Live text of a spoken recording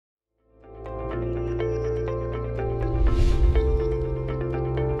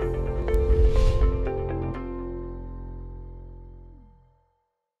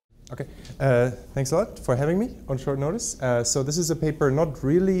Thanks a lot for having me on short notice. So this is a paper not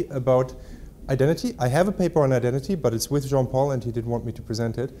really about identity. I have a paper on identity, but it's with Jean-Paul, and he didn't want me to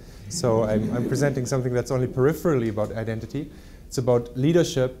present it. So I'm presenting something that's only peripherally about identity. It's about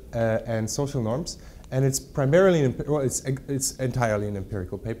leadership and social norms, and it's primarily, it's entirely an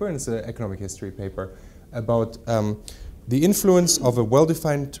empirical paper, and it's an economic history paper about the influence of a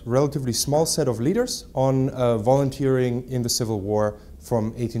well-defined, relatively small set of leaders on volunteering in the Civil War from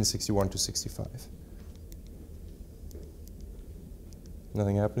 1861 to 65.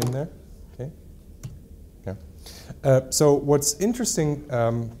 Nothing happening there? Okay. Yeah. So what's interesting,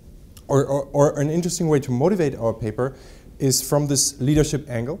 or an interesting way to motivate our paper is from this leadership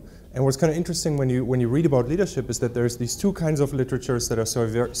angle. And what's kind of interesting when you read about leadership is that there's these two kinds of literatures that are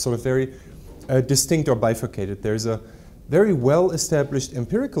sort of very distinct or bifurcated. There's a very well-established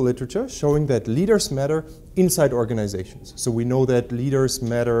empirical literature showing that leaders matter inside organizations. So we know that leaders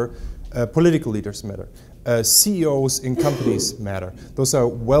matter, political leaders matter, CEOs in companies matter. Those are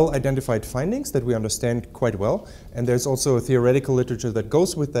well-identified findings that we understand quite well. And there's also a theoretical literature that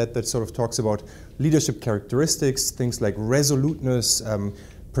goes with that that sort of talks about leadership characteristics, things like resoluteness,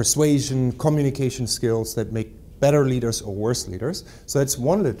 persuasion, communication skills that make better leaders or worse leaders. So that's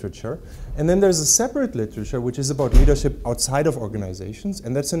one literature. And then there's a separate literature which is about leadership outside of organizations,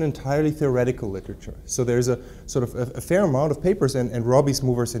 and that's an entirely theoretical literature. So there's a sort of a fair amount of papers, and Robbie's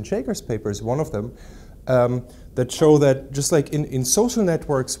Movers and Shakers paper is one of them, that show that just like in social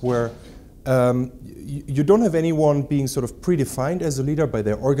networks where you don't have anyone being sort of predefined as a leader by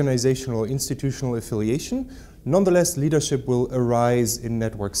their organizational or institutional affiliation, nonetheless leadership will arise in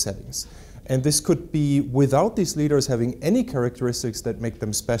network settings. And this could be without these leaders having any characteristics that make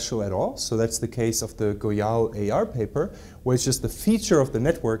them special at all. So that's the case of the Goyal AR paper, where it's just the feature of the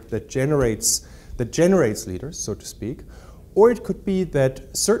network that generates leaders, so to speak. Or it could be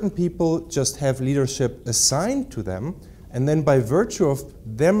that certain people just have leadership assigned to them, and then by virtue of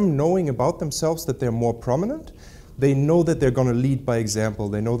them knowing about themselves that they're more prominent, they know that they're going to lead by example.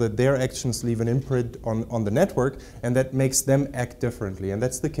 They know that their actions leave an imprint on the network, and that makes them act differently. And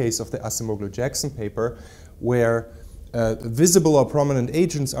that's the case of the Acemoglu-Jackson paper, where visible or prominent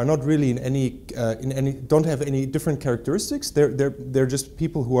agents are not really don't have any different characteristics. They're just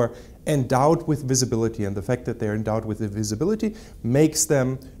people who are endowed with visibility, and the fact that they're endowed with the visibility makes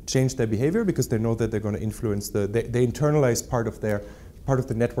them change their behavior because they know that they're going to influence they internalize part of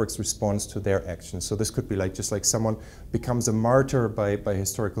the network's response to their actions. So this could be like just like someone becomes a martyr by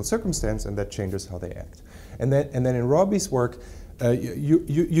historical circumstance, and that changes how they act. And then in Robbie's work,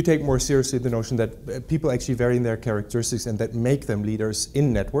 you take more seriously the notion that people actually vary in their characteristics and that make them leaders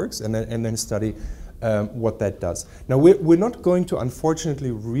in networks, and then study what that does. Now we're not going to,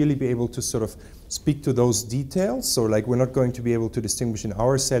 unfortunately, really be able to sort of speak to those details. So like we're not going to be able to distinguish in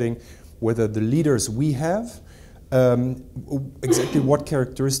our setting whether the leaders we have exactly what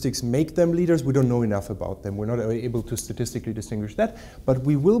characteristics make them leaders. We don't know enough about them. We're not able to statistically distinguish that, but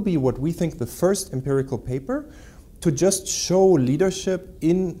we will be what we think the first empirical paper to just show leadership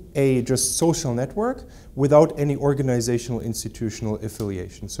in a just social network without any organizational institutional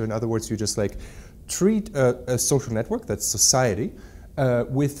affiliation. So in other words, you just like treat a social network, that's society,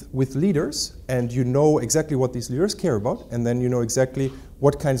 with leaders, and you know exactly what these leaders care about, and then you know exactly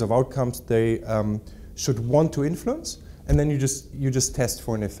what kinds of outcomes they should want to influence, and then you just test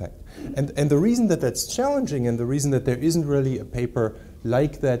for an effect. And the reason that that's challenging, and the reason that there isn't really a paper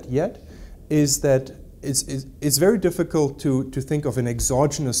like that yet, is that it's very difficult to think of an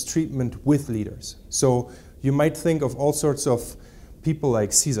exogenous treatment with leaders. So you might think of all sorts of people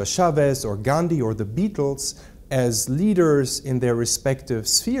like Cesar Chavez or Gandhi or the Beatles as leaders in their respective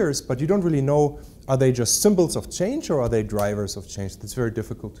spheres, but you don't really know, are they just symbols of change or are they drivers of change? That's very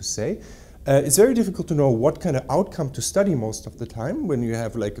difficult to say. It's very difficult to know what kind of outcome to study most of the time when you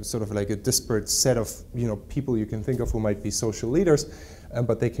have like sort of like a disparate set of people you can think of who might be social leaders,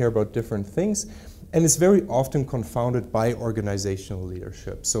 but they care about different things. And it's very often confounded by organizational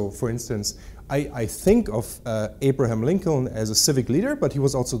leadership. So for instance, I think of Abraham Lincoln as a civic leader, but he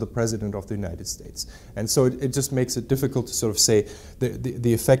was also the president of the United States. And so it just makes it difficult to sort of say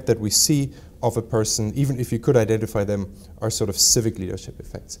the effect that we see of a person, even if you could identify them, are sort of civic leadership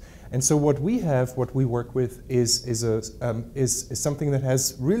effects. And so what we work with is something that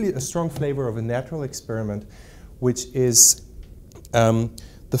has really a strong flavor of a natural experiment, which is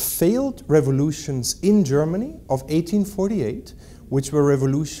the failed revolutions in Germany of 1848, which were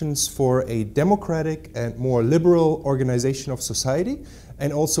revolutions for a democratic and more liberal organization of society,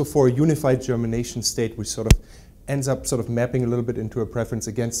 and also for a unified German nation state, which sort of ends up sort of mapping a little bit into a preference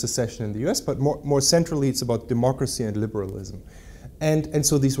against secession in the US, but more centrally it's about democracy and liberalism. And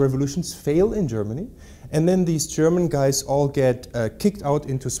so these revolutions fail in Germany. And then these German guys all get kicked out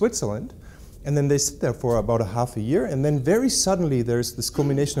into Switzerland. And then they sit there for about a half a year. And then very suddenly there's this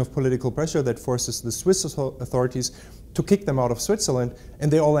culmination of political pressure that forces the Swiss authorities to kick them out of Switzerland.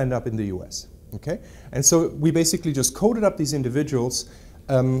 And they all end up in the US. Okay? And so we basically just coded up these individuals,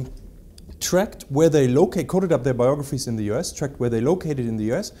 tracked where they coded up their biographies in the US, tracked where they located in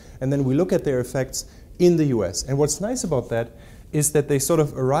the US, and then we look at their effects in the US. And what's nice about that is that they sort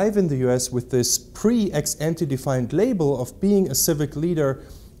of arrive in the US with this pre-ex-ante defined label of being a civic leader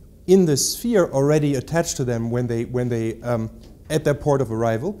in the sphere already attached to them when they at their port of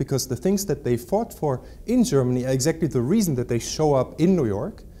arrival, because the things that they fought for in Germany are exactly the reason that they show up in New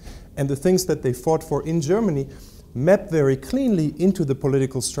York, and the things that they fought for in Germany map very cleanly into the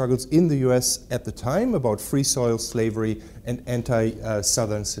political struggles in the US at the time about free soil, slavery, and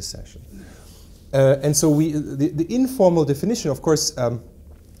anti-Southern secession. And so the informal definition, of course,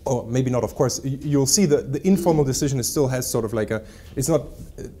 or maybe not of course, you'll see that the informal decision still has sort of like it's not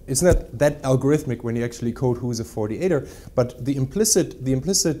that algorithmic when you actually code who's a 48er, but the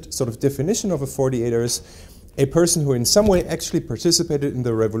implicit sort of definition of a 48er is a person who in some way actually participated in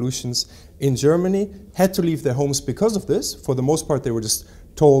the revolutions in Germany, had to leave their homes because of this. For the most part, they were just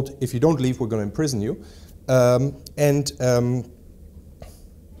told, if you don't leave, we're going to imprison you. And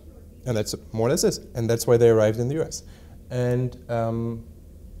that's more or less this. And that's why they arrived in the US. And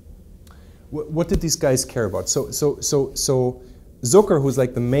what did these guys care about? So Zucker, who's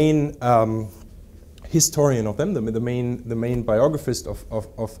like the main historian of them, the main biographist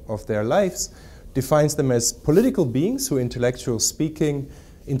of their lives, defines them as political beings who, intellectually speaking,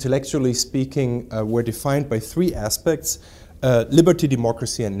 were defined by three aspects: liberty,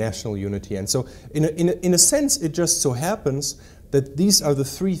 democracy, and national unity. And so, in a sense, it just so happens that these are the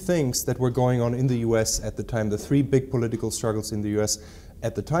three things that were going on in the US at the time. The three big political struggles in the US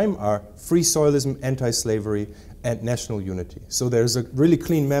at the time are free soilism, anti-slavery, and national unity. So there's a really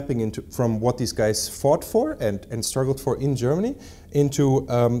clean mapping from what these guys fought for and struggled for in Germany into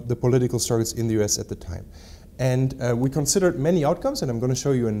the political struggles in the US at the time. And we considered many outcomes, and I'm going to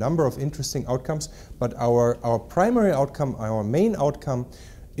show you a number of interesting outcomes, but our primary outcome, our main outcome,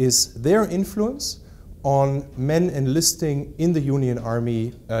 is their influence on men enlisting in the Union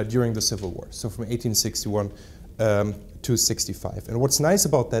Army during the Civil War, so from 1861 to 65. And what's nice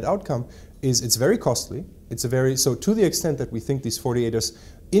about that outcome is it's very costly. So to the extent that we think these 48ers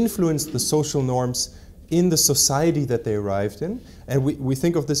influenced the social norms in the society that they arrived in, and we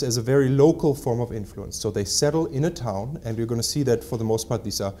think of this as a very local form of influence. So they settle in a town, and you're going to see that for the most part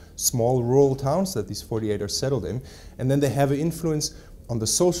these are small rural towns that these 48ers settled in, and then they have an influence on the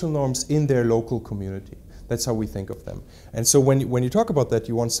social norms in their local community. That's how we think of them. And so when you talk about that,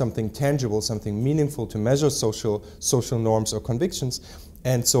 you want something tangible, something meaningful to measure social norms or convictions.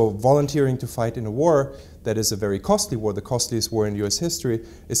 And so volunteering to fight in a war that is a very costly war, the costliest war in US history,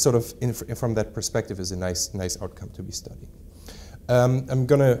 is sort of, from that perspective, is a nice outcome to be studied. I'm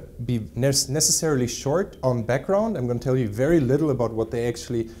going to be necessarily short on background. I'm going to tell you very little about what they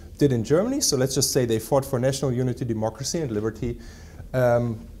actually did in Germany. So let's just say they fought for national unity, democracy, and liberty.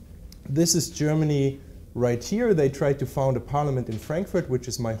 This is Germany right here. They tried to found a parliament in Frankfurt, which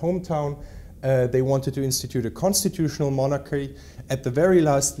is my hometown. They wanted to institute a constitutional monarchy. At the very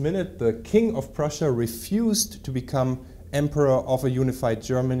last minute, the King of Prussia refused to become emperor of a unified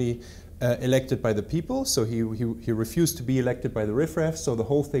Germany elected by the people. So he refused to be elected by the riffraff, so the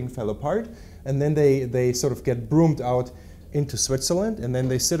whole thing fell apart. And then they sort of get broomed out into Switzerland, and then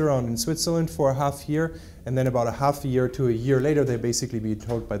they sit around in Switzerland for a half year, and then about a half a year to a year later, they basically be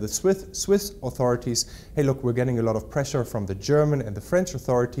told by the Swiss authorities, hey, look, we're getting a lot of pressure from the German and the French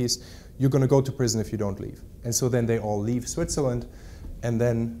authorities. You're going to go to prison if you don't leave. And so then they all leave Switzerland, and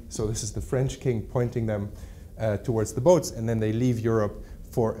then, so this is the French king pointing them towards the boats, and then they leave Europe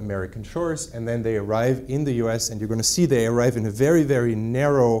for American shores, and then they arrive in the US, and you're going to see they arrive in a very, very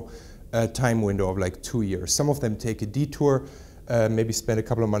narrow time window of like 2 years. Some of them take a detour, maybe spend a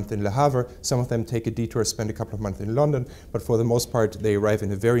couple of months in Le Havre. Some of them take a detour, spend a couple of months in London. But for the most part, they arrive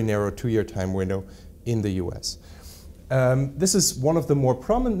in a very narrow 2-year time window in the US. This is one of the more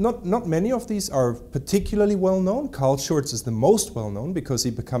prominent, not many of these are particularly well known. Carl Schurz is the most well known because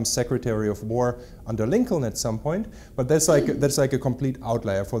he becomes Secretary of War under Lincoln at some point, but that's like a complete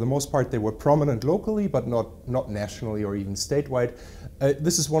outlier. For the most part, they were prominent locally, but not nationally or even statewide.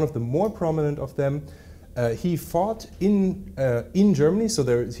 This is one of the more prominent of them. He fought in Germany,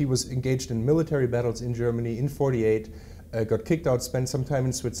 so he was engaged in military battles in Germany in '48, got kicked out, spent some time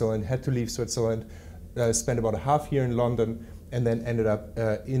in Switzerland, had to leave Switzerland, spent about a half year in London, and then ended up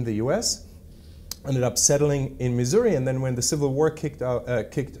in the US. ended up settling in Missouri, and then when the Civil War kicked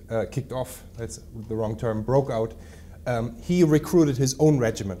off, that's the wrong term, broke out, he recruited his own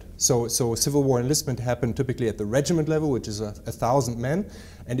regiment. So Civil War enlistment happened typically at the regiment level, which is 1,000 men.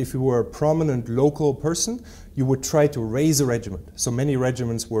 And if you were a prominent local person, you would try to raise a regiment. So many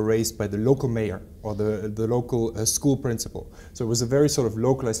regiments were raised by the local mayor or the local school principal. So it was a very sort of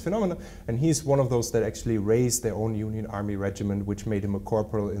localized phenomenon. And he's one of those that actually raised their own Union Army regiment, which made him a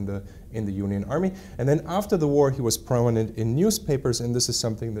corporal in the Union Army. And then after the war, he was prominent in newspapers. And this is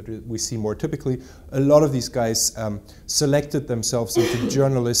something that we see more typically. A lot of these guys selected themselves into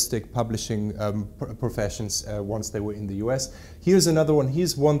journalistic publishing professions once they were in the US. Here's another one.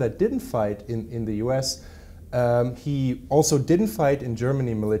 He's one that didn't fight in the US. He also didn't fight in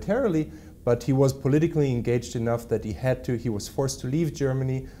Germany militarily, but he was politically engaged enough that he was forced to leave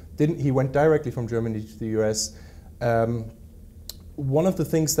Germany. He went directly from Germany to the US. One of the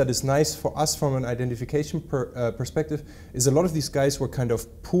things that is nice for us from an identification perspective is a lot of these guys were kind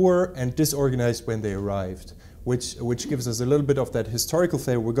of poor and disorganized when they arrived, which gives us a little bit of that historical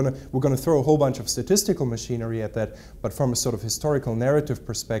flavor. We're gonna throw a whole bunch of statistical machinery at that, but from a sort of historical narrative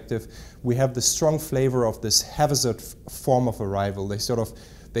perspective, we have the strong flavor of this haphazard form of arrival.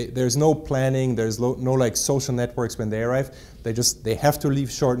 There's no planning, there's no like social networks when they arrive. They have to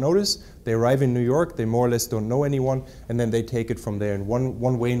leave short notice. They arrive in New York, they more or less don't know anyone, and then they take it from there. And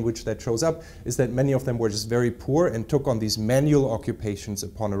one way in which that shows up is that many of them were just very poor and took on these manual occupations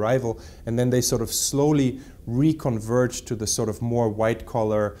upon arrival, and then they sort of slowly reconverged to the sort of more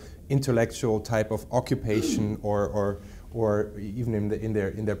white-collar, intellectual type of occupation or even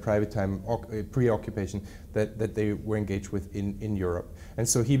in their private time preoccupation that they were engaged with in Europe. And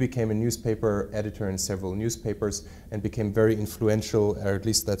so he became a newspaper editor in several newspapers and became very influential, or at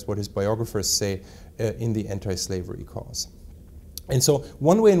least that's what his biographers say, in the anti-slavery cause. And so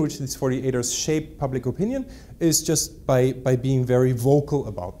one way in which these 48ers shape public opinion is just by being very vocal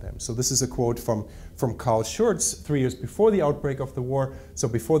about them. So this is a quote from Carl Schurz 3 years before the outbreak of the war, so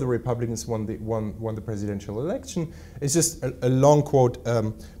before the Republicans won the presidential election. It's just a long quote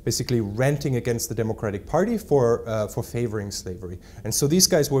basically ranting against the Democratic Party for favoring slavery. And so these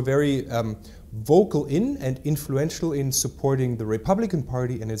guys were very vocal in and influential in supporting the Republican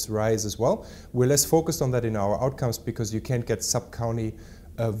Party and its rise as well. We're less focused on that in our outcomes because you can't get sub-county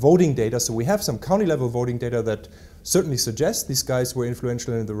voting data. So we have some county level voting data that certainly suggests these guys were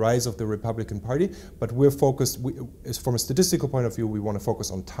influential in the rise of the Republican Party, but we're focused, from a statistical point of view, we want to focus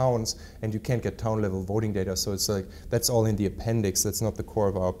on towns, and you can't get town level voting data, so it's like, that's all in the appendix, that's not the core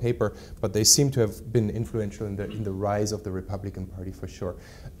of our paper, but they seem to have been influential in the rise of the Republican Party for sure.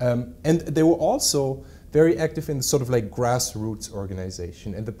 And they were also very active in the sort of like grassroots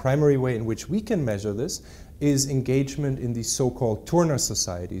organization, and the primary way in which we can measure this is engagement in these so-called Turner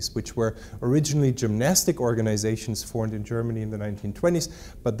societies, which were originally gymnastic organizations formed in Germany in the 1920s,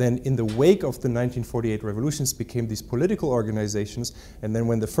 but then in the wake of the 1948 revolutions became these political organizations, and then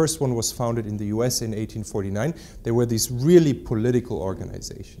when the first one was founded in the US in 1849, they were these really political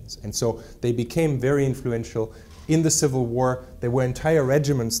organizations. And so they became very influential in the Civil War. There were entire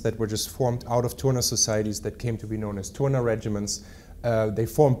regiments that were just formed out of Turner societies that came to be known as Turner regiments. They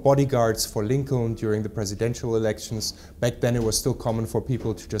formed bodyguards for Lincoln during the presidential elections. Back then it was still common for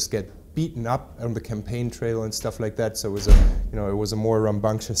people to just get beaten up on the campaign trail and stuff like that. So it was it was a more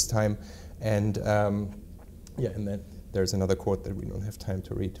rambunctious time. And yeah, and then there's another quote that we don't have time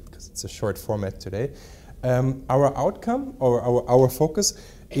to read because it's a short format today. Our outcome, or our focus,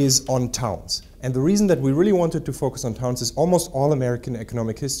 is on towns. And the reason that we really wanted to focus on towns is almost all American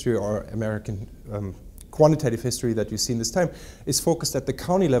economic history or American quantitative history that you see in this time is focused at the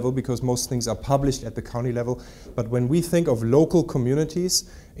county level because most things are published at the county level. But when we think of local communities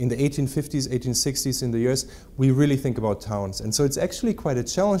in the 1850s, 1860s in the US, we really think about towns. And so it's actually quite a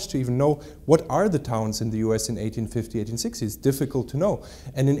challenge to even know what are the towns in the US in 1850, 1860. It's difficult to know.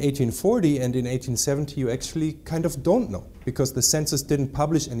 And in 1840 and in 1870, you actually kind of don't know because the census didn't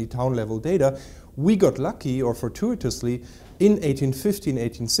publish any town level data. We got lucky, or fortuitously, in 1850 and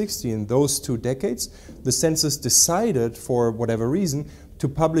 1860, in those 2 decades, the census decided, for whatever reason, to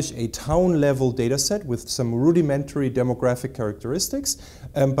publish a town-level data set with some rudimentary demographic characteristics.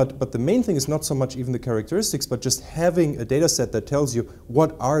 But the main thing is not so much even the characteristics, but just having a data set that tells you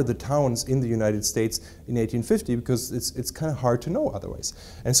what are the towns in the United States in 1850, because it's kind of hard to know otherwise.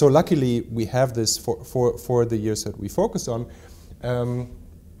 And so luckily, we have this for the years that we focus on.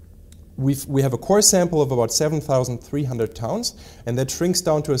 We have a core sample of about 7,300 towns, and that shrinks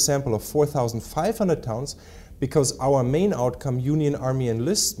down to a sample of 4,500 towns because our main outcome, Union Army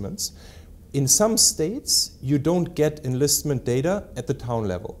enlistments, in some states, you don't get enlistment data at the town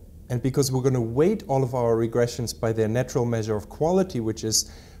level. and because we're going to weight all of our regressions by their natural measure of quality, which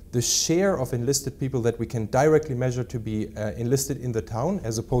is the share of enlisted people that we can directly measure to be enlisted in the town,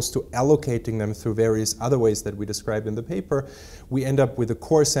 as opposed to allocating them through various other ways that we describe in the paper, we end up with a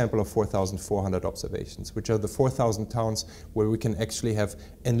core sample of 4,400 observations, which are the 4,000 towns where we can actually have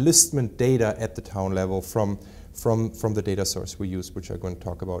enlistment data at the town level from the data source we use, which I'm going to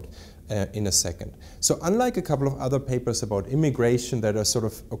talk about in a second. So unlike a couple of other papers about immigration that are sort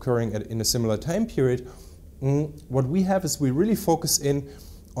of occurring in a similar time period, what we have is we really focus in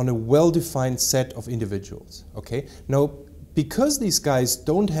on a well-defined set of individuals, okay? Now, because these guys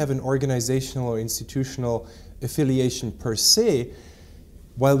don't have an organizational or institutional affiliation per se,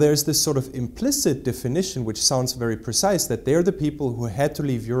 while there's this sort of implicit definition, which sounds very precise, that they're the people who had to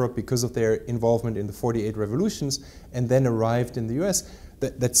leave Europe because of their involvement in the 48 revolutions and then arrived in the US,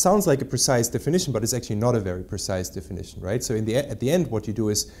 that sounds like a precise definition, but it's actually not a very precise definition, right? So at the end, what you do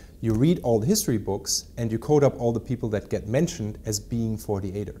is you read all the history books and you code up all the people that get mentioned as being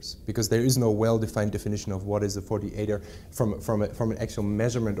 48ers, because there is no well-defined definition of what is a 48er from an actual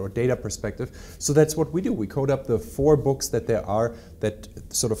measurement or data perspective. So that's what we do. We code up the 4 books that there are that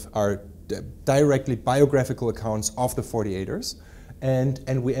sort of are directly biographical accounts of the 48ers,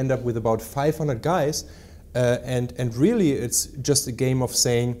 and we end up with about 500 guys. And really, it's just a game of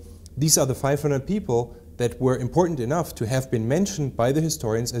saying, these are the 500 people that were important enough to have been mentioned by the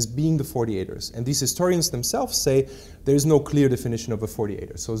historians as being the 48ers. And these historians themselves say there is no clear definition of a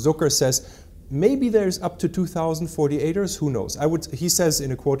 48er. So Zucker says, maybe there's up to 2,000 48ers, who knows? He says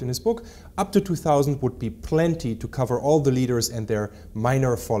in a quote in his book, up to 2,000 would be plenty to cover all the leaders and their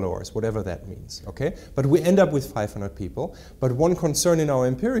minor followers, whatever that means, okay? But we end up with 500 people. But one concern in our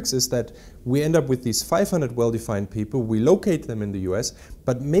empirics is that we end up with these 500 well-defined people, we locate them in the US,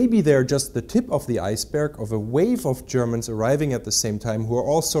 but maybe they're just the tip of the iceberg of a wave of Germans arriving at the same time who are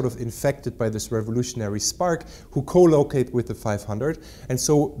all sort of infected by this revolutionary spark, who co-locate with the 500. And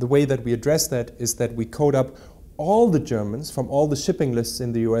so the way that we address that is that we code up all the Germans from all the shipping lists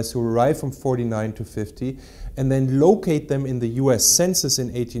in the US who arrived from 49 to 50, and then locate them in the US census in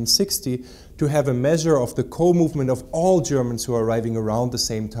 1860 to have a measure of the co-movement of all Germans who are arriving around the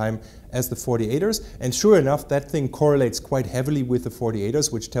same time as the 48ers. And sure enough, that thing correlates quite heavily with the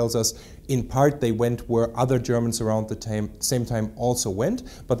 48ers, which tells us in part they went where other Germans around the same time also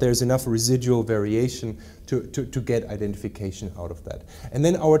went, but there's enough residual variation to get identification out of that. And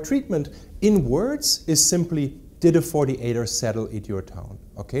then our treatment in words is simply, did a 48er settle in your town?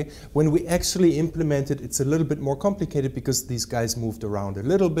 Okay? When we actually implement it, it's a little bit more complicated because these guys moved around a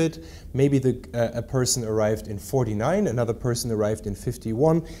little bit. Maybe a person arrived in 49, another person arrived in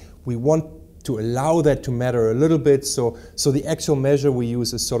 51. We want to allow that to matter a little bit. So the actual measure we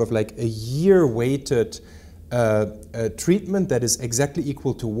use is sort of like a year-weighted treatment that is exactly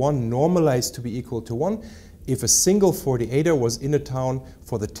equal to 1, normalized to be equal to 1. If a single 48er was in a town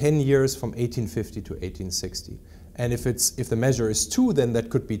for the 10 years from 1850 to 1860. And if the measure is 2, then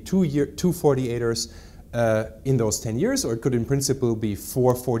that could be 2 48ers in those 10 years, or it could in principle be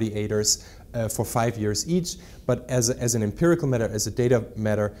 4 48ers for 5 years each. But as an empirical matter, as a data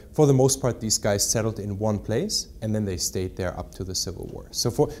matter, for the most part, these guys settled in one place, and then they stayed there up to the Civil War.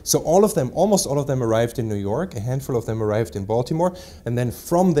 So all of them, almost all of them arrived in New York, a handful of them arrived in Baltimore, and then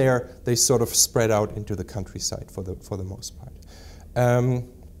from there, they sort of spread out into the countryside for the most part.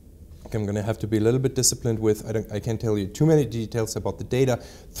 I'm going to have to be a little bit disciplined with, I can't tell you too many details about the data.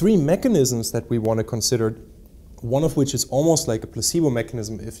 3 mechanisms that we want to consider, one of which is almost like a placebo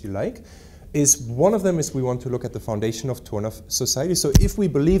mechanism, if you like, is one of them is we want to look at the foundation of Turner society. So if we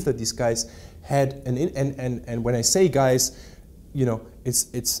believe that these guys had and when I say guys, you know,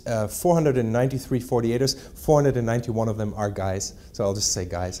 it's 493 48ers, 491 of them are guys, so I'll just say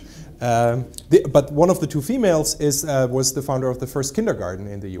guys. But one of the 2 females was the founder of the first kindergarten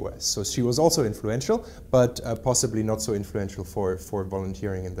in the US. So she was also influential, but possibly not so influential for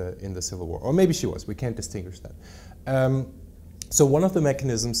volunteering in the Civil War. Or maybe she was, we can't distinguish that. So one of the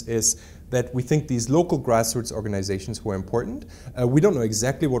mechanisms is that we think these local grassroots organizations were important. We don't know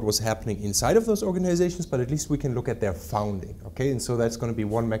exactly what was happening inside of those organizations, but at least we can look at their founding, okay? And so that's going to be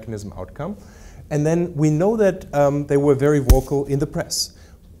one mechanism outcome. And then we know that they were very vocal in the press.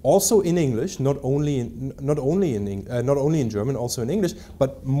 Also in English, not only in German, also in English,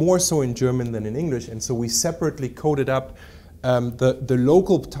 but more so in German than in English. And so we separately coded up the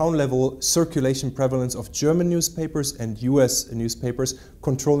local town level circulation prevalence of German newspapers and US newspapers,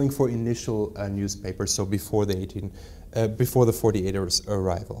 controlling for initial newspapers, so before the 48ers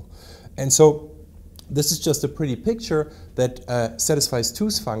arrival. And so This is just a pretty picture that satisfies two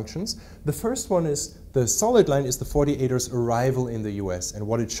functions. The first one is the solid line is the 48ers' arrival in the US, and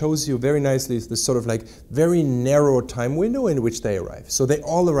what it shows you very nicely is this sort of like very narrow time window in which they arrive. So they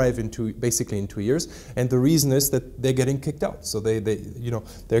all arrive basically in 2 years, and the reason is that they're getting kicked out. So they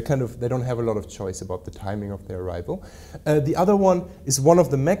don't have a lot of choice about the timing of their arrival. The other one is one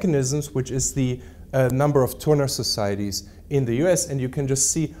of the mechanisms, which is the number of Turner societies in the US, and you can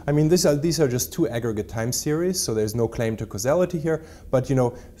just see, I mean, these are just two aggregate time series, so there's no claim to causality here, but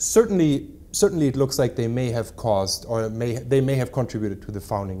certainly it looks like they may have caused, or they may have contributed to the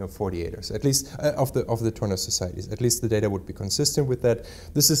founding of 48ers, at least of the Turner societies. At least the data would be consistent with that.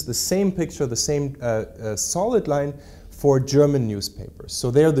 This is the same picture, the same solid line for German newspapers.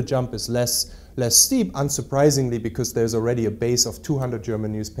 So there the jump is less steep, unsurprisingly, because there's already a base of 200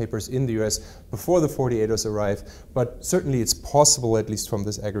 German newspapers in the US before the 48ers arrive. But certainly it's possible, at least from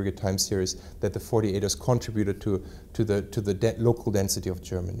this aggregate time series, that the 48ers contributed to the local density of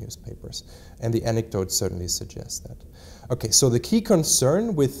German newspapers. And the anecdotes certainly suggest that. Okay, so the key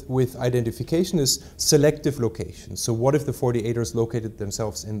concern with identification is selective location. So what if the 48ers located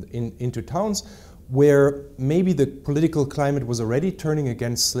themselves into towns where maybe the political climate was already turning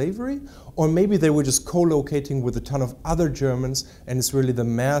against slavery, or maybe they were just co-locating with a ton of other Germans, and it's really the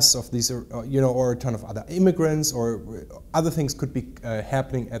mass of these, or a ton of other immigrants, or other things could be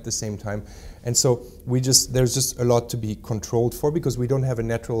happening at the same time. And so there's just a lot to be controlled for, because we don't have a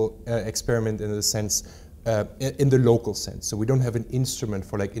natural experiment in the sense, in the local sense. So we don't have an instrument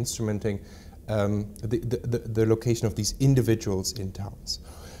for like instrumenting the location of these individuals in towns.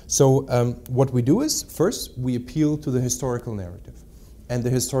 So what we do is, first, we appeal to the historical narrative. And the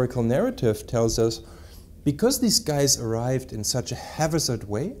historical narrative tells us, because these guys arrived in such a haphazard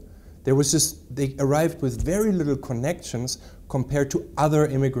way, they arrived with very little connections compared to other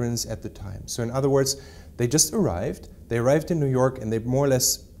immigrants at the time. So in other words, they arrived in New York, and they more or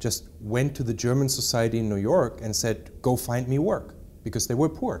less just went to the German society in New York and said, go find me work, because they were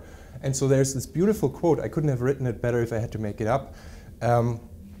poor. And so there's this beautiful quote, I couldn't have written it better if I had to make it up,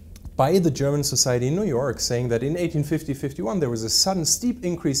 by the German Society in New York, saying that in 1850-51 there was a sudden steep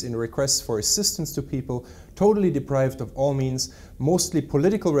increase in requests for assistance to people totally deprived of all means, mostly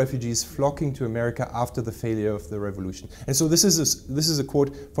political refugees flocking to America after the failure of the revolution. And so this is a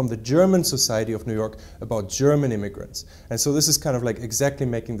quote from the German Society of New York about German immigrants. And so this is kind of like exactly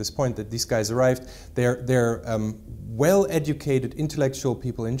making this point that these guys arrived, they're well-educated intellectual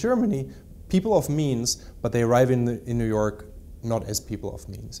people in Germany, people of means, but they arrive in New York not as people of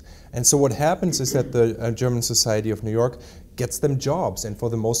means. And so what happens is that the German Society of New York gets them jobs, and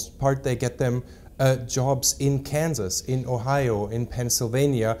for the most part they get them jobs in Kansas, in Ohio, in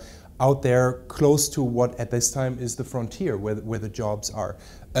Pennsylvania, out there close to what at this time is the frontier where the jobs are.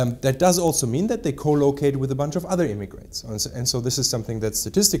 That does also mean that they co-locate with a bunch of other immigrants. And so this is something that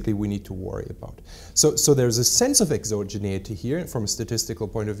statistically we need to worry about. So there's a sense of exogeneity here from a statistical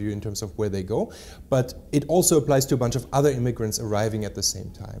point of view in terms of where they go, but it also applies to a bunch of other immigrants arriving at the same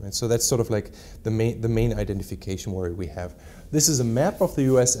time. And so that's sort of like the main identification worry we have. This is a map of the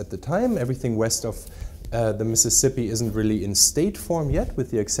US at the time. Everything west of the Mississippi isn't really in state form yet,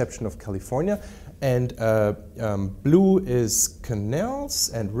 with the exception of California. And blue is canals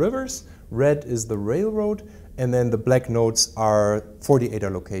and rivers, red is the railroad, and then the black nodes are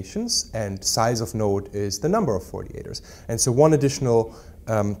 48er locations, and size of node is the number of 48ers. And so one additional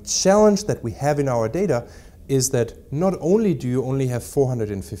challenge that we have in our data is that not only do you only have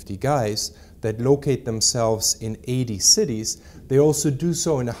 450 guys that locate themselves in 80 cities, they also do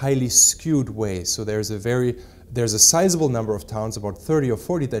so in a highly skewed way. So there's a sizable number of towns, about 30 or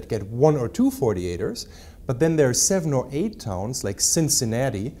 40, that get 1 or 2 48ers, but then there are 7 or 8 towns, like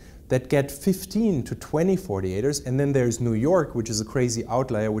Cincinnati, that get 15 to 20 48ers, and then there's New York, which is a crazy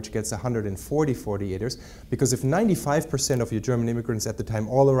outlier, which gets 140 48ers, because if 95% of your German immigrants at the time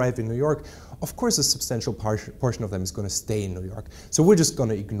all arrive in New York, of course a substantial portion of them is going to stay in New York. So we're just going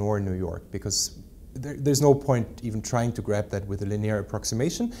to ignore New York, because there's no point even trying to grab that with a linear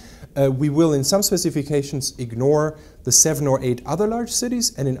approximation. We will, in some specifications, ignore the 7 or 8 other large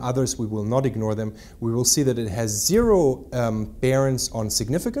cities, and in others we will not ignore them. We will see that it has 0 bearings on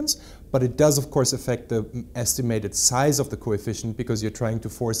significance, but it does, of course, affect the estimated size of the coefficient, because you're trying to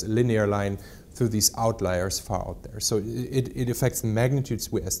force a linear line through these outliers far out there. So it affects the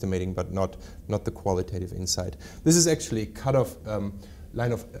magnitudes we're estimating, but not the qualitative insight. This is actually a cutoff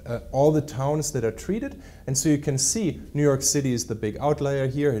line of all the towns that are treated, and so you can see New York City is the big outlier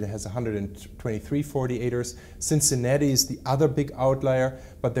here. It has 123 48ers. Cincinnati is the other big outlier,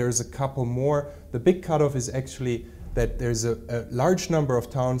 but there's a couple more. The big cutoff is actually that there's a large number of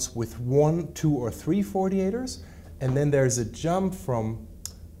towns with 1, 2, or 3 48ers, and then there's a jump from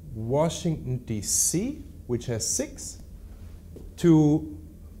Washington, D.C., which has 6, to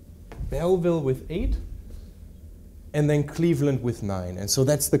Belleville with 8, and then Cleveland with 9. And so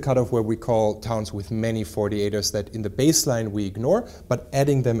that's the cutoff where we call towns with many 48ers that in the baseline we ignore, but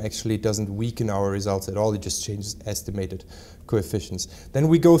adding them actually doesn't weaken our results at all. It just changes estimated coefficients. Then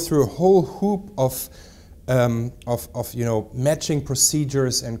we go through a whole hoop of matching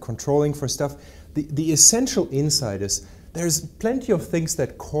procedures and controlling for stuff. The essential insight is there's plenty of things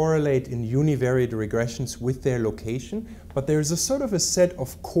that correlate in univariate regressions with their location, but there's a sort of a set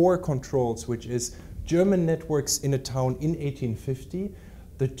of core controls, which is German networks in a town in 1850,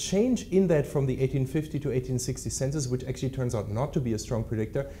 the change in that from the 1850 to 1860 census, which actually turns out not to be a strong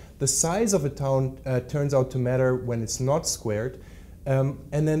predictor. The size of a town turns out to matter when it's not squared. And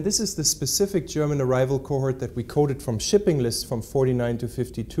then this is the specific German arrival cohort that we coded from shipping lists from 49 to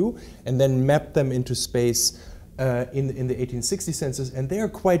 52, and then mapped them into space in the 1860 census, and they are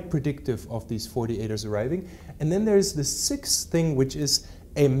quite predictive of these 48ers arriving. And then there's the sixth thing, which is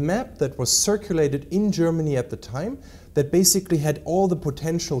a map that was circulated in Germany at the time that basically had all the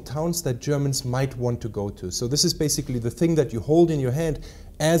potential towns that Germans might want to go to. So this is basically the thing that you hold in your hand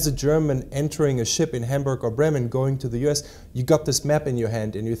as a German entering a ship in Hamburg or Bremen going to the US. You got this map in your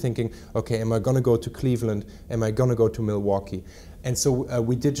hand and you're thinking, okay, am I going to go to Cleveland? Am I going to go to Milwaukee? And so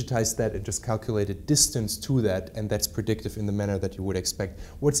we digitized that and just calculated distance to that, and that's predictive in the manner that you would expect.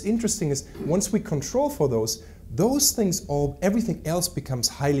 What's interesting is once we control for those things everything else becomes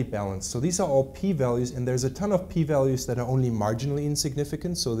highly balanced. So these are all p-values, and there's a ton of p-values that are only marginally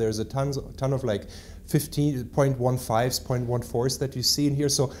insignificant. So there's a ton of like 0.15s, 0.14s that you see in here.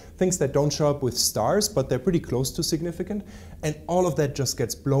 So things that don't show up with stars, but they're pretty close to significant. And all of that just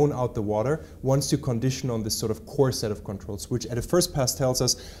gets blown out the water once you condition on this sort of core set of controls, which at a first pass tells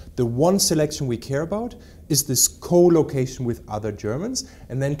us the one selection we care about is this co-location with other Germans,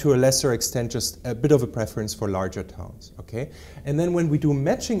 and then to a lesser extent just a bit of a preference for larger towns, okay? And then when we do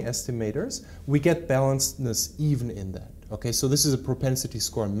matching estimators, we get balancedness even in that. Okay, so this is a propensity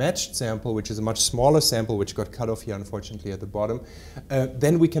score matched sample, which is a much smaller sample, which got cut off here, unfortunately, at the bottom.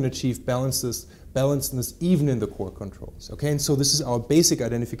 Then we can achieve balancedness even in the core controls. Okay, and so this is our basic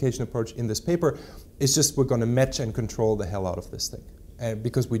identification approach in this paper. It's just we're going to match and control the hell out of this thing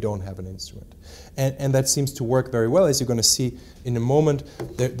because we don't have an instrument. And that seems to work very well. As you're going to see in a moment,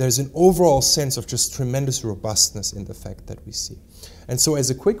 there's an overall sense of just tremendous robustness in the fact that we see. And so as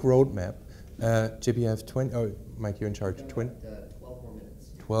a quick roadmap, JP, you have 20, oh, Mike, you're in charge, 20? 12 more minutes.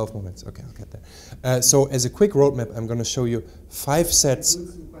 12 more minutes, okay, I'll get there. So as a quick roadmap, I'm going to show you 5 sets.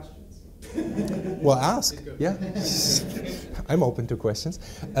 Some questions. Well, ask, yeah. I'm open to questions.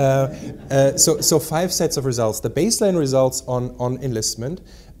 So 5 sets of results. The baseline results on enlistment,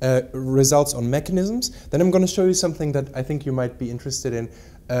 results on mechanisms. Then I'm going to show you something that I think you might be interested in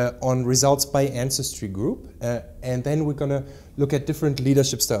on results by ancestry group. And then we're going to look at different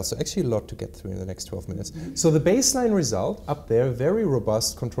leadership styles. So actually a lot to get through in the next 12 minutes. So the baseline result up there, very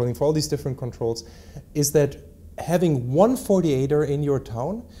robust, controlling for all these different controls, is that having one 48er in your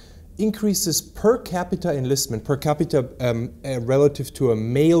town increases per capita enlistment, per capita relative to a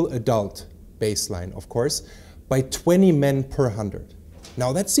male adult baseline, of course, by 20 men per 100.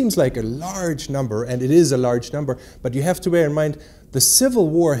 Now that seems like a large number, and it is a large number, but you have to bear in mind the Civil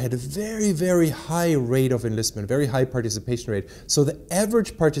War had a very, very high rate of enlistment, very high participation rate. So the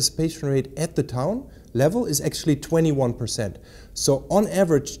average participation rate at the town level is actually 21%. So on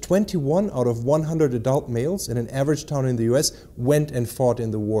average, 21 out of 100 adult males in an average town in the US went and fought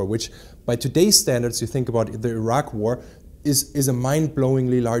in the war, which by today's standards, you think about the Iraq War, is a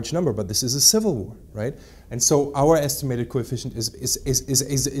mind-blowingly large number, but this is a civil war, right? And so our estimated coefficient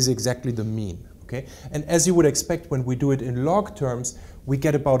is exactly the mean, okay? And as you would expect, when we do it in log terms, we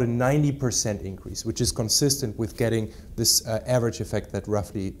get about a 90% increase, which is consistent with getting this average effect that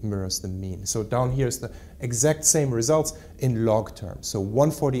roughly mirrors the mean. So down here is the exact same results in log terms. So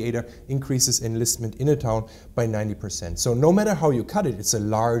 148er increases enlistment in a town by 90%. So no matter how you cut it, it's a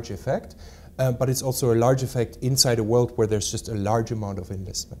large effect. But it's also a large effect inside a world where there's just a large amount of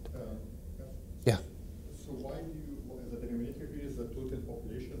investment. Yeah. So why do you, the denominator here is the total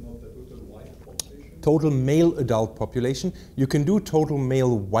population, not the total white population? Total male adult population. You can do total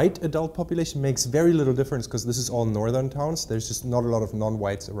male white adult population. Makes very little difference because this is all northern towns. There's just not a lot of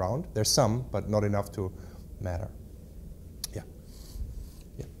non-whites around. There's some, but not enough to matter. Yeah.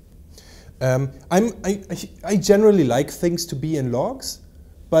 Yeah. I generally like things to be in logs.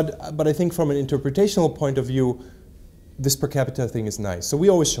 But I think from an interpretational point of view, this per capita thing is nice. So we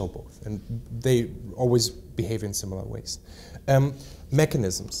always show both, and they always behave in similar ways.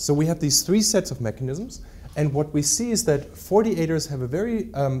 Mechanisms. So we have these three sets of mechanisms, and what we see is that 48ers have a very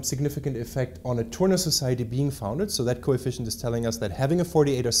significant effect on a Turner society being founded. So that coefficient is telling us that having a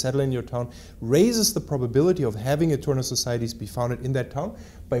 48er settle in your town raises the probability of having a Turner society be founded in that town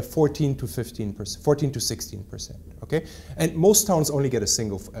by 14 to 15%, 14 to 16%. Okay, and most towns only get a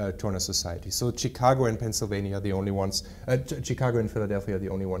single Turner society. So Chicago and Pennsylvania are the only ones. Chicago and Philadelphia are the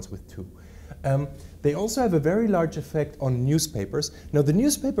only ones with two. They also have a very large effect on newspapers. Now, the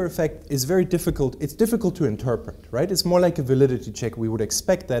newspaper effect is very difficult. It's difficult to interpret, right? It's more like a validity check. We would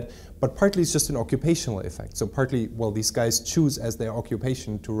expect that, but partly it's just an occupational effect. So partly, well, these guys choose as their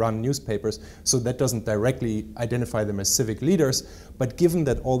occupation to run newspapers, so that doesn't directly identify them as civic leaders. But given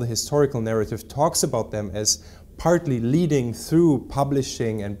that all the historical narrative talks about them as partly leading through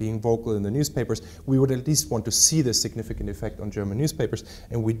publishing and being vocal in the newspapers, we would at least want to see the significant effect on German newspapers,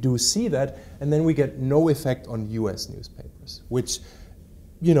 and we do see that, and then we get no effect on US newspapers, which,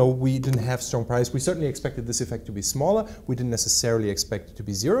 you know, we didn't have strong price. We certainly expected this effect to be smaller. We didn't necessarily expect it to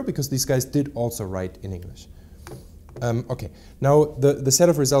be zero, because these guys did also write in English. Okay, now the set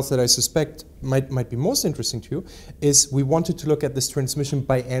of results that I suspect might be most interesting to you is we wanted to look at this transmission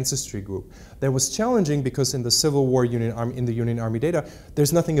by ancestry group. That was challenging because in the Civil War Union Army data,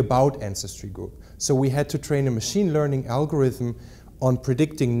 there's nothing about ancestry group. So we had to train a machine learning algorithm on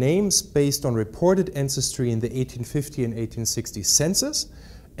predicting names based on reported ancestry in the 1850 and 1860 census.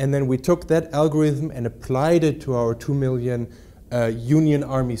 And then we took that algorithm and applied it to our 2 million Union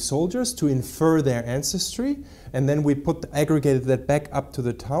Army soldiers to infer their ancestry, and then we aggregated that back up to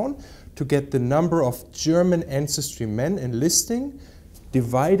the town to get the number of German ancestry men enlisting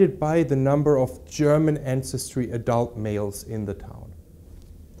divided by the number of German ancestry adult males in the town.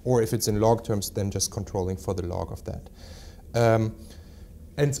 Or if it's in log terms, then just controlling for the log of that.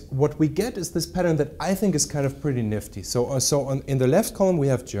 And what we get is this pattern that I think is kind of pretty nifty. So in the left column we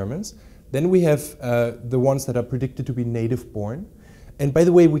have Germans. Then we have the ones that are predicted to be native born. And by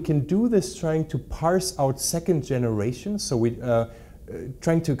the way, we can do this trying to parse out second generation. So we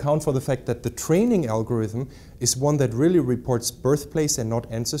trying to account for the fact that the training algorithm is one that really reports birthplace and not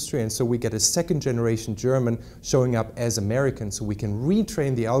ancestry. And so we get a second generation German showing up as American. So we can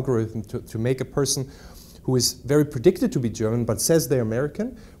retrain the algorithm to make a person who is very predicted to be German but says they're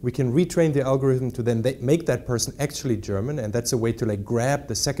American. We can retrain the algorithm to then make that person actually German, and that's a way to like grab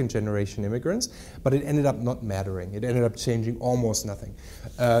the second generation immigrants, but it ended up not mattering. It ended up changing almost nothing.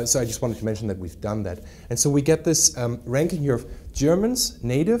 So I just wanted to mention that we've done that. And so we get this ranking here of Germans,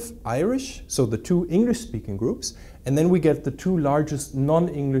 native, Irish, so the two English-speaking groups, and then we get the two largest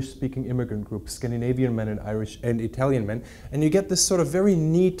non-English speaking immigrant groups, Scandinavian men and Irish and Italian men, and you get this sort of very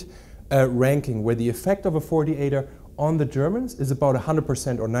neat ranking where the effect of a 48er on the Germans is about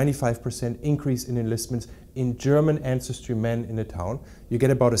 100% or 95% increase in enlistments in German ancestry men in a town. You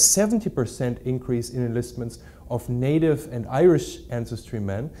get about a 70% increase in enlistments of native and Irish ancestry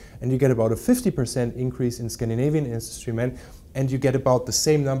men, and you get about a 50% increase in Scandinavian ancestry men, and you get about the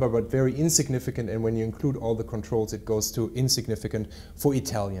same number but very insignificant, and when you include all the controls it goes to insignificant for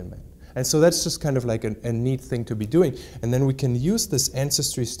Italian men. And so that's just kind of like a neat thing to be doing. And then we can use this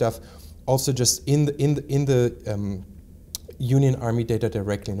ancestry stuff also just in the Union Army data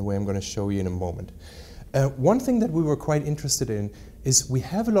directly in a way I'm going to show you in a moment. One thing that we were quite interested in is we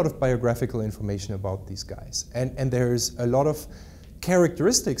have a lot of biographical information about these guys. And there's a lot of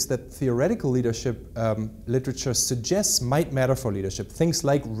characteristics that theoretical leadership literature suggests might matter for leadership. Things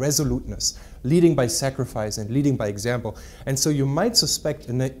like resoluteness, leading by sacrifice and leading by example. And so you might suspect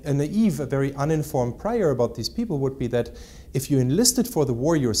a naive, a very uninformed prior about these people would be that if you enlisted for the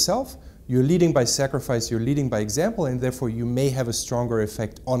war yourself, you're leading by sacrifice, you're leading by example, and therefore you may have a stronger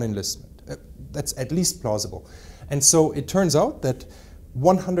effect on enlistment. That's at least plausible. And so it turns out that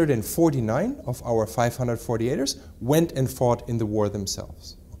 149 of our 548ers went and fought in the war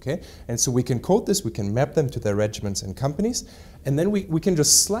themselves. Okay? And so we can code this, we can map them to their regiments and companies, and then we can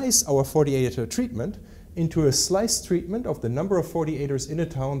just slice our 48er treatment into a sliced treatment of the number of 48ers in a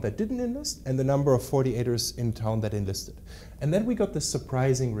town that didn't enlist and the number of 48ers in a town that enlisted. And then we got this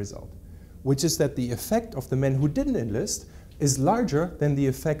surprising result, which is that the effect of the men who didn't enlist is larger than the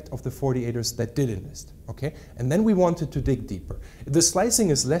effect of the 48ers that did enlist. Okay? And then we wanted to dig deeper. The slicing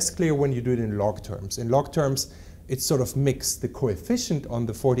is less clear when you do it in log terms. In log terms, it's sort of mixed. The coefficient on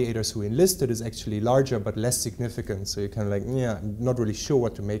the 48ers who enlisted is actually larger but less significant. So you're kind of like, yeah, I'm not really sure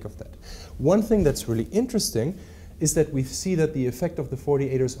what to make of that. One thing that's really interesting is that we see that the effect of the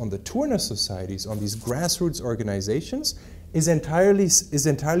 48ers on the Turner societies, on these grassroots organizations, is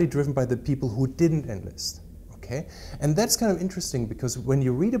entirely driven by the people who didn't enlist. okay? And that's kind of interesting because when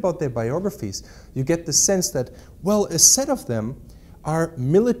you read about their biographies, you get the sense that, well, a set of them are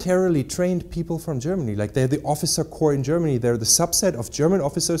militarily trained people from Germany. Like they're the officer corps in Germany. They're the subset of German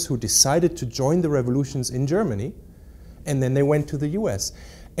officers who decided to join the revolutions in Germany, and then they went to the US.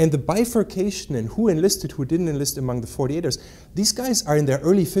 And the bifurcation in who enlisted, who didn't enlist among the 48ers, these guys are in their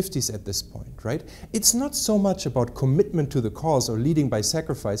early 50s at this point, right? It's not so much about commitment to the cause or leading by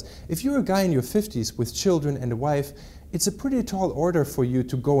sacrifice. If you're a guy in your 50s with children and a wife, it's a pretty tall order for you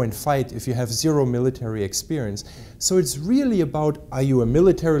to go and fight if you have zero military experience. So it's really about, are you a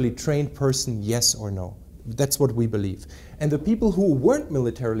militarily trained person, yes or no? That's what we believe. And the people who weren't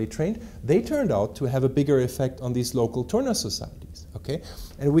militarily trained, they turned out to have a bigger effect on these local Turner societies, okay?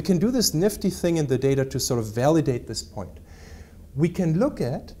 And we can do this nifty thing in the data to sort of validate this point. We can look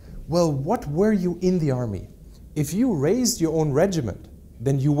at, well, what were you in the army? If you raised your own regiment,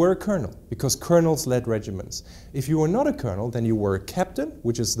 then you were a colonel, because colonels led regiments. If you were not a colonel, then you were a captain,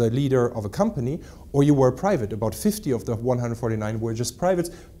 which is the leader of a company, or you were a private. About 50 of the 149 were just privates.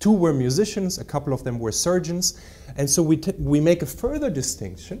 2 were musicians, a couple of them were surgeons. And so we make a further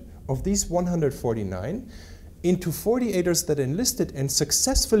distinction of these 149 into 48ers that enlisted and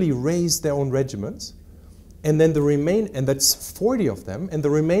successfully raised their own regiments, and then and that's 40 of them, and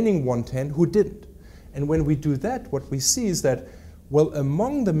the remaining 110 who didn't. And when we do that, what we see is that, well,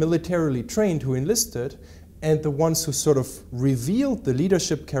 among the militarily trained who enlisted and the ones who sort of revealed the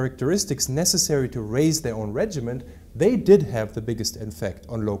leadership characteristics necessary to raise their own regiment, they did have the biggest effect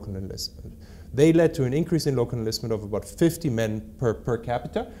on local enlistment. They led to an increase in local enlistment of about 50 men per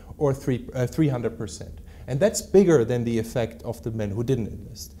capita, or 300%. And that's bigger than the effect of the men who didn't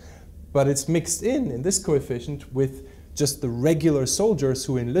enlist. But it's mixed in this coefficient with just the regular soldiers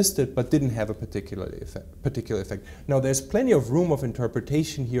who enlisted but didn't have a particular effect. Now there's plenty of room of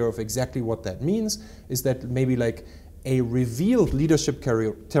interpretation here of exactly what that means. Is that maybe like a revealed leadership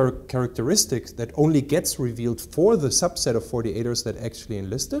characteristic that only gets revealed for the subset of 48ers that actually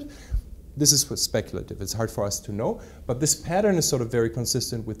enlisted? This is speculative, it's hard for us to know, but this pattern is sort of very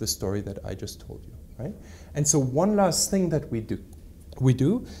consistent with the story that I just told you, right? And so one last thing that we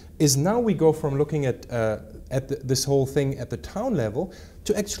do is now we go from looking at this whole thing at the town level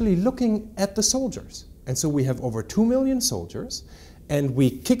to actually looking at the soldiers. And so we have over 2 million soldiers, and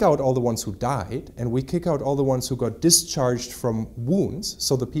we kick out all the ones who died, and we kick out all the ones who got discharged from wounds,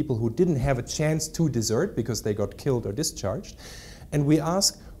 so the people who didn't have a chance to desert because they got killed or discharged. And we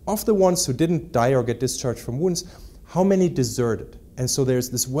ask, of the ones who didn't die or get discharged from wounds, how many deserted? And so there's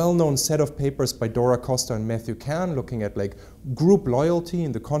this well-known set of papers by Dora Costa and Matthew Kahn looking at like group loyalty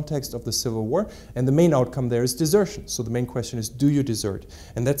in the context of the Civil War, and the main outcome there is desertion. So the main question is, do you desert?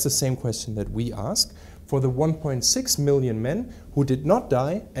 And that's the same question that we ask for the 1.6 million men who did not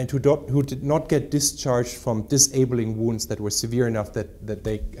die and who did not get discharged from disabling wounds that were severe enough that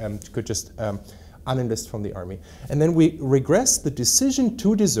they could just unenlist from the army. And then we regress the decision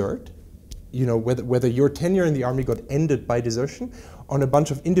to desert, you know, whether your tenure in the army got ended by desertion, on a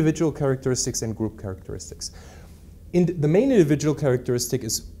bunch of individual characteristics and group characteristics. The main individual characteristic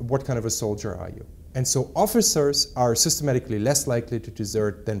is, what kind of a soldier are you? And so officers are systematically less likely to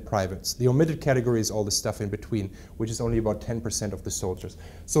desert than privates. The omitted category is all the stuff in between, which is only about 10% of the soldiers.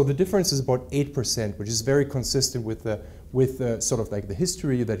 So the difference is about 8%, which is very consistent with the sort of like the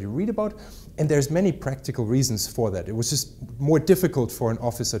history that you read about. And there's many practical reasons for that. It was just more difficult for an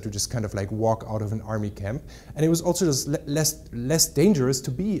officer to just kind of like walk out of an army camp. And it was also just less dangerous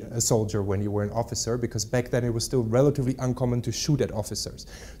to be a soldier when you were an officer, because back then it was still relatively uncommon to shoot at officers.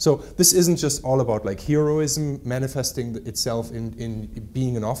 So this isn't just all about like heroism manifesting itself in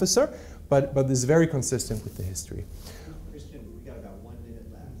being an officer, but this is very consistent with the history. Christian, we got about 1 minute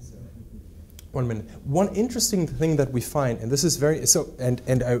left. So. 1 minute. One interesting thing that we find, and this is very,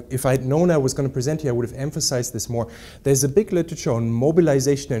 if I'd known I was going to present here, I would have emphasized this more. There's a big literature on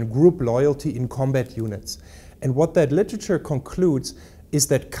mobilization and group loyalty in combat units. And what that literature concludes is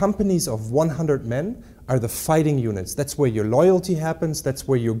that companies of 100 men are the fighting units. That's where your loyalty happens, that's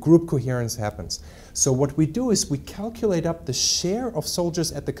where your group coherence happens. So what we do is we calculate up the share of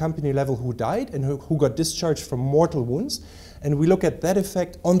soldiers at the company level who died and who got discharged from mortal wounds, and we look at that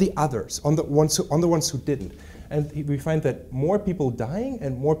effect on the others, on the ones who didn't. And we find that more people dying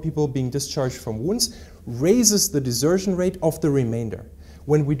and more people being discharged from wounds raises the desertion rate of the remainder.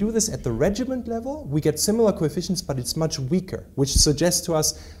 When we do this at the regiment level, we get similar coefficients, but it's much weaker, which suggests to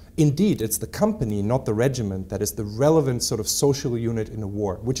us, indeed, it's the company, not the regiment, that is the relevant sort of social unit in a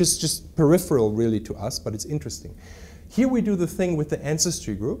war, which is just peripheral really to us, but it's interesting. Here we do the thing with the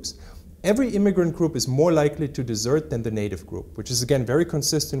ancestry groups, every immigrant group is more likely to desert than the native group, which is again very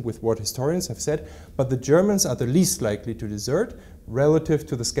consistent with what historians have said, but the Germans are the least likely to desert relative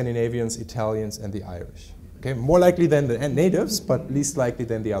to the Scandinavians, Italians, and the Irish. Okay, more likely than the natives, but least likely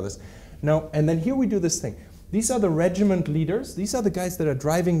than the others. Now, and then here we do this thing. These are the regiment leaders. These are the guys that are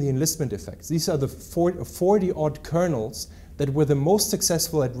driving the enlistment effects. These are the 40-odd colonels that were the most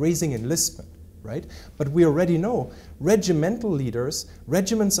successful at raising enlistment, right? But we already know regimental leaders,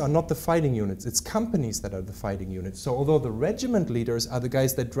 regiments are not the fighting units. It's companies that are the fighting units. So although the regiment leaders are the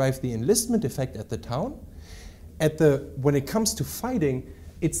guys that drive the enlistment effect at the town, when it comes to fighting,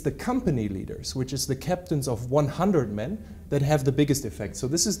 it's the company leaders, which is the captains of 100 men, that have the biggest effect. So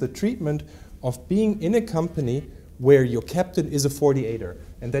this is the treatment of being in a company where your captain is a 48er,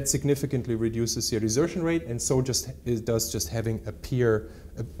 and that significantly reduces your desertion rate, and so does just having a peer,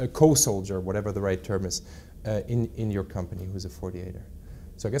 a co-soldier, whatever the right term is, in your company who's a 48er.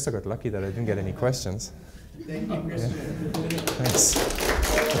 So I guess I got lucky that I didn't get any questions. Thank you, Christian. Yeah. Thanks.